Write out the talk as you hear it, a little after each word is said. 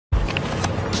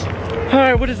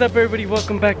Alright, what is up everybody?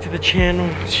 Welcome back to the channel.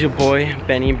 It's your boy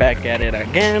Benny back at it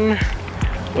again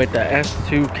with the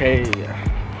S2K.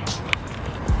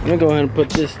 I'm gonna go ahead and put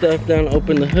this stuff down,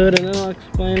 open the hood, and then I'll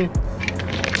explain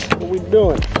what we're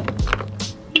doing.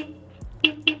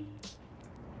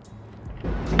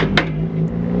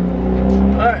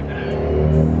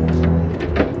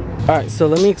 Alright, so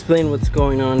let me explain what's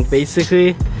going on.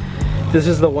 Basically, this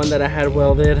is the one that I had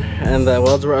welded and the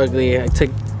welds were ugly. I took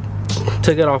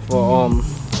it off,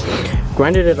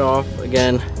 grinded it off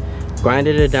again,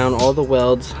 grinded it down, all the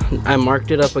welds. I marked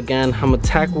it up again. I'm gonna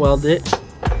tack weld it,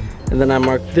 and then I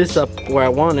marked this up where I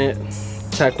want it,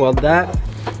 tack weld that,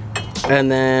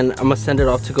 and then I'm gonna send it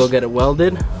off to go get it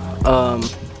welded. And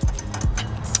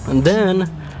then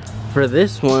for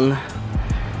this one,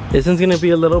 this one's gonna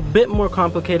be a little bit more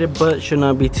complicated, but should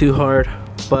not be too hard.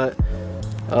 But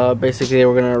basically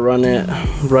we're gonna run it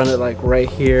like right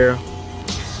here.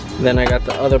 Then I got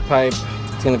the other pipe,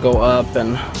 it's gonna go up,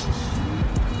 and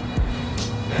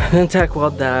then tack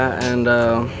weld that, and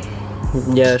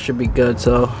yeah, it should be good.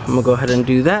 So I'm gonna go ahead and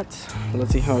do that.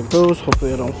 Let's see how it goes.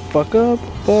 Hopefully I don't fuck up,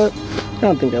 but I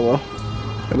don't think I will.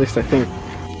 At least I think.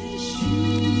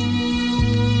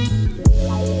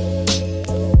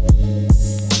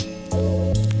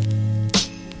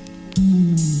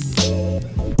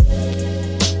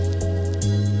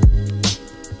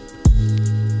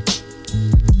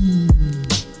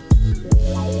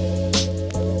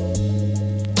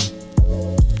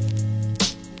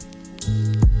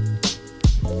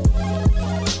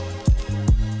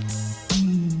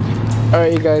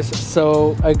 Alright you guys,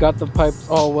 so I got the pipes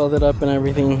all welded up and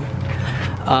everything,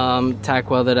 tack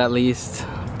welded at least,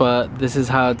 but this is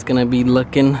how it's gonna be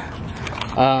looking.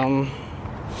 So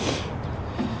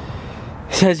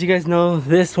as you guys know,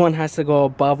 this one has to go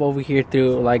above over here,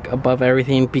 through like above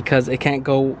everything, because it can't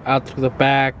go out through the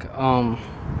back.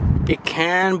 It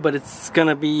can, but it's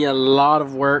gonna be a lot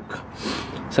of work,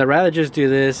 so I'd rather just do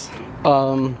this,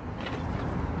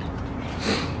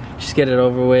 just get it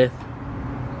over with.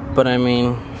 But I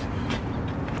mean,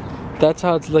 that's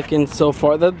how it's looking so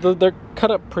far. They're cut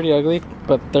up pretty ugly,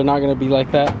 but they're not gonna be like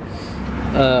that.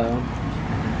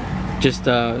 Just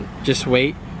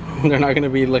wait. They're not gonna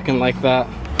be looking like that.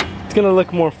 It's gonna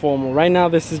look more formal. Right now,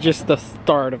 this is just the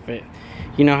start of it.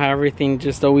 You know how everything,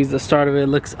 just always the start of it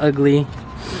looks ugly.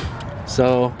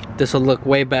 So this will look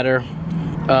way better.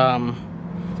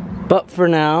 But for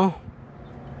now,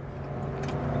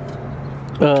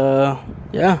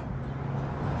 yeah.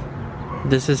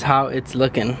 This is how it's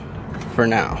looking for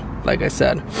now, like I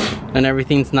said, and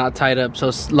everything's not tied up, so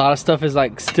a lot of stuff is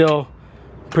like still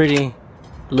pretty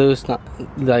loose, not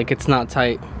like it's not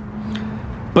tight.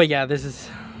 But yeah, this is,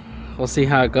 we'll see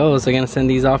how it goes. I'm gonna send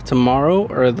these off tomorrow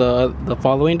or the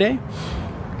following day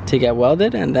to get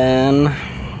welded, and then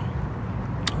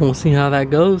we'll see how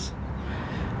that goes.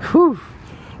 Whew,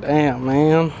 damn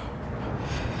man,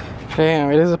 damn,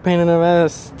 it is a pain in the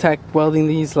ass tack welding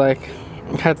these. Like,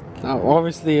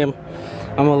 obviously I'm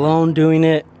alone doing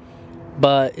it,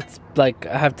 but it's like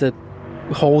I have to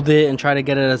hold it and try to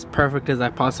get it as perfect as I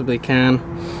possibly can,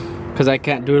 because I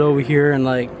can't do it over here, and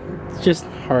like it's just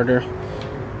harder.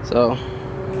 So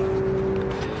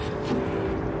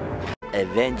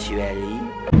eventually.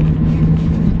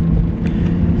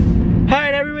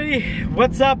 Alright everybody,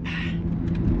 what's up?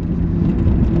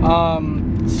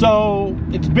 So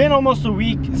it's been almost a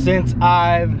week since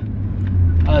I've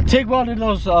TIG welded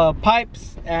those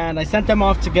pipes, and I sent them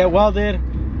off to get welded.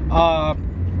 So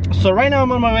right now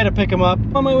I'm on my way to pick them up.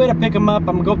 I'm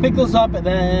gonna go pick those up, and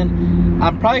then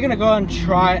I'm probably gonna go and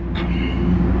try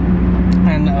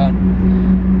and I'm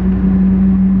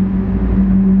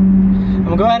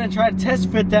gonna go ahead and try to test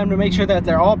fit them to make sure that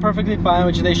they're all perfectly fine,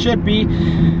 which they should be.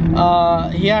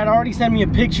 He had already sent me a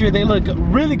picture. They look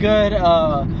really good.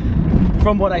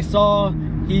 From what I saw,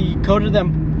 he coated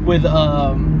them with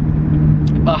a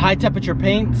high temperature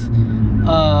paint,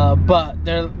 but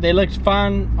they looked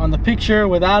fine on the picture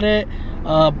without it.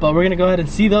 But we're gonna go ahead and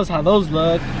see how those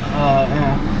look.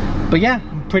 But yeah,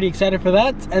 I'm pretty excited for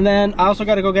that. And then I also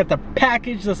got to go get the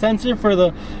package, the sensor for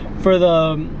the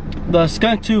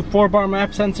Skunk 2 4-bar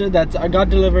map sensor that I got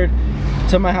delivered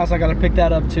to my house. I got to pick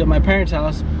that up to my parents'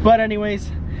 house. But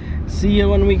anyways, see you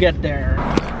when we get there.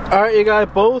 All right, you guys,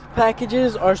 both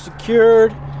packages are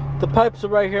secured. The pipes are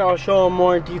right here. I'll show them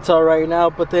more in detail right now,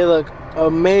 but they look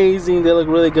amazing. They look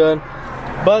really good.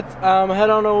 But head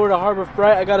on over to Harbor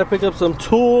Freight. I gotta pick up some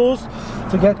tools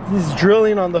to get this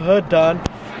drilling on the hood done,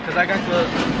 because I got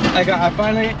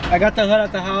the hood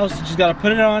at the house. Just gotta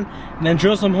put it on and then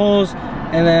drill some holes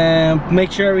and then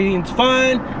make sure everything's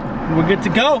fine. We're good to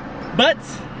go. But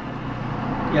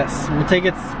yes, we'll take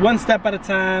it one step at a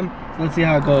time. Let's see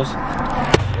how it goes.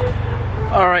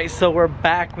 All right, so we're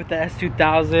back with the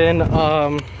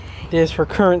S2000. This for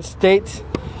current state.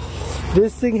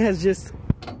 This thing has just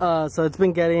so it's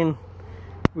been getting,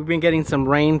 we've been getting some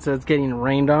rain, so it's getting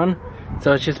rained on,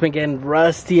 so it's just been getting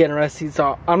rusty and rusty.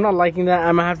 So I'm not liking that.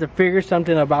 I'm gonna have to figure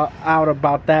something out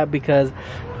about that, because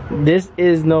this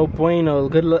is no bueno.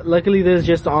 Luckily this is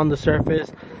just on the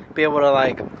surface, be able to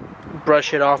like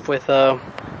brush it off with a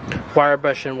wire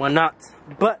brush and whatnot.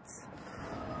 But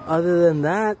other than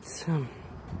that,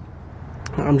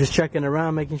 I'm just checking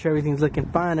around, making sure everything's looking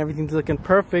fine, everything's looking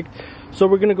perfect. So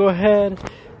we're gonna go ahead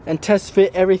and test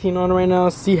fit everything on right now,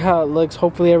 see how it looks.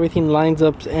 Hopefully everything lines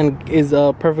up and is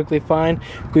perfectly fine.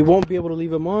 We won't be able to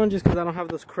leave them on just because I don't have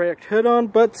this correct hood on,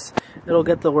 but it'll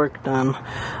get the work done.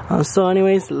 So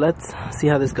anyways, let's see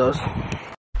how this goes.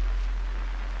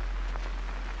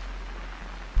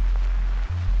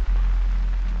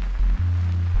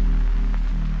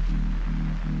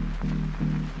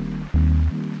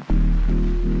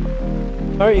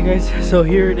 Alright you guys, so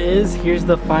here it is. Here's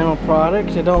the final product.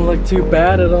 It don't look too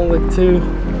bad. It don't look too...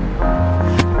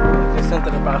 There's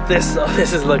something about this, so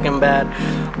this is looking bad.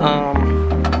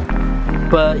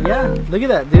 But yeah, look at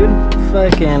that, dude.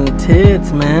 Fucking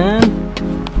tits, man.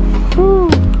 Woo.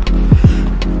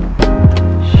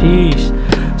 Sheesh.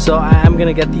 So I am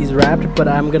gonna get these wrapped, but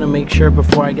I'm gonna make sure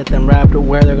before I get them wrapped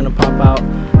where they're gonna pop out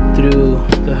through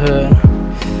the hood.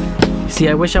 See,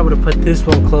 I wish I would have put this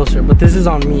one closer, but this is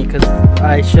on me because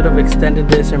I should have extended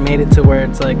this or made it to where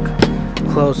it's like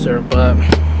closer, but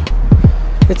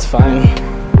it's fine.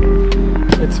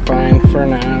 It's fine for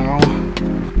now.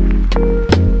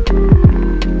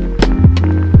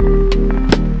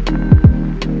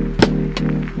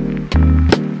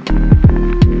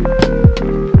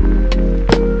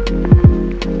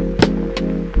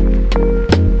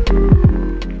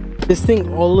 This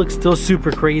thing all looks still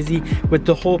super crazy with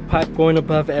the whole pipe going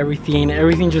above everything.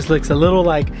 Everything just looks a little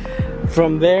like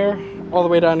from there all the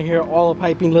way down here, all the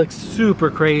piping looks super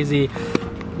crazy,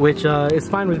 which is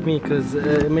fine with me because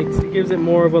it gives it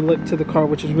more of a look to the car,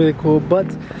 which is really cool. But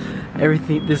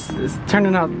everything, this is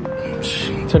turning out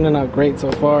great so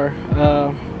far.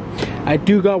 I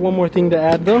do got one more thing to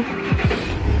add though,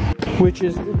 which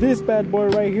is this bad boy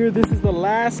right here. This is the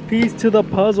last piece to the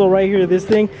puzzle right here. This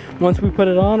thing, once we put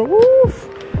it on, woof,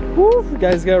 woof, you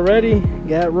guys get ready,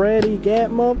 get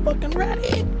motherfucking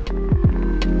ready.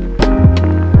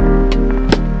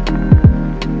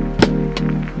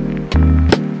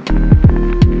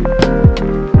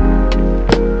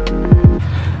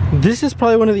 This is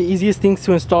probably one of the easiest things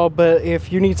to install, but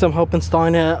if you need some help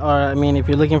installing it, or I mean if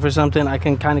you're looking for something, I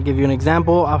can kind of give you an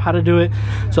example of how to do it.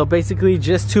 So basically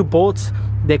just 2 bolts,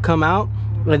 they come out,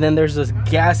 and then there's this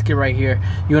gasket right here.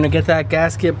 You want to get that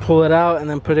gasket, pull it out, and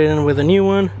then put it in with a new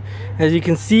one. As you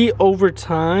can see, over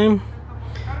time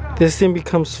this thing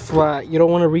becomes flat. You don't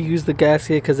want to reuse the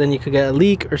gasket because then you could get a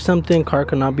leak or something, car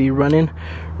could not be running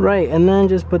right. And then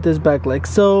just put this back like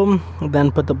so,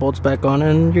 then put the bolts back on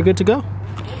and you're good to go.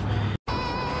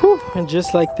 And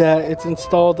just like that, it's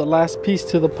installed, the last piece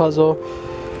to the puzzle.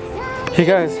 Hey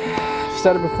guys, I've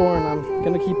said it before and I'm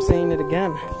gonna keep saying it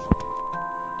again.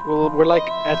 Well, we're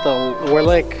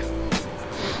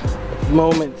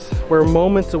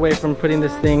moments away from putting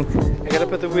this thing. I gotta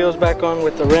put the wheels back on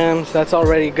with the rims. That's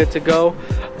already good to go.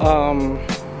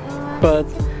 But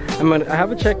I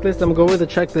have a checklist. I'm gonna go over the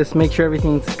checklist, make sure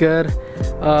everything's good.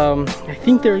 I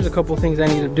think there's a couple things I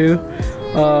need to do,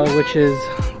 which is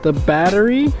the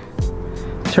battery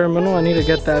terminal. I need to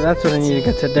get that. That's what I need to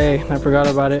get today. I forgot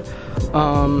about it.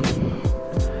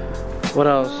 What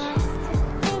else?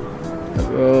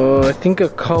 I think a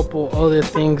couple other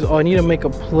things. Oh, I need to make a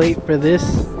plate for this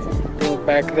thing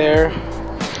back there.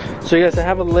 So yes, I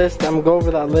have a list. I'm gonna go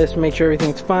over that list, make sure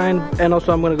everything's fine, and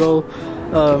also I'm gonna go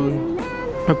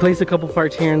replace a couple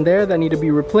parts here and there that need to be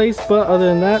replaced. But other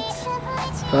than that,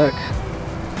 fuck,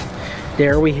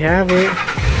 there we have it.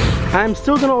 I'm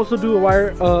still gonna also do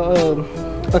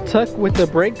a tuck with the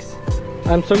brakes.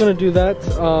 I'm still gonna do that.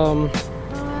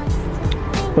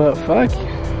 But fuck,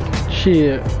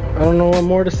 shit, I don't know what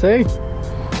more to say.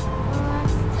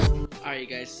 Alright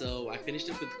guys, so I finished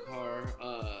up with the car.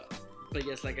 But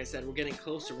yes, like I said, we're getting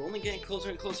closer. We're only getting closer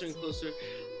and closer and closer,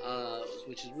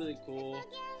 which is really cool.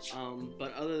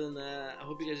 But other than that, I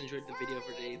hope you guys enjoyed the video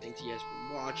for today. Thanks you guys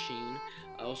for watching.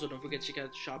 Also, don't forget to check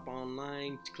out Shop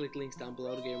Online. Click links down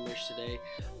below to get your merch today.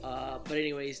 But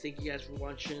anyways, thank you guys for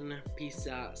watching. Peace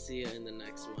out. See ya in the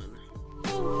next one.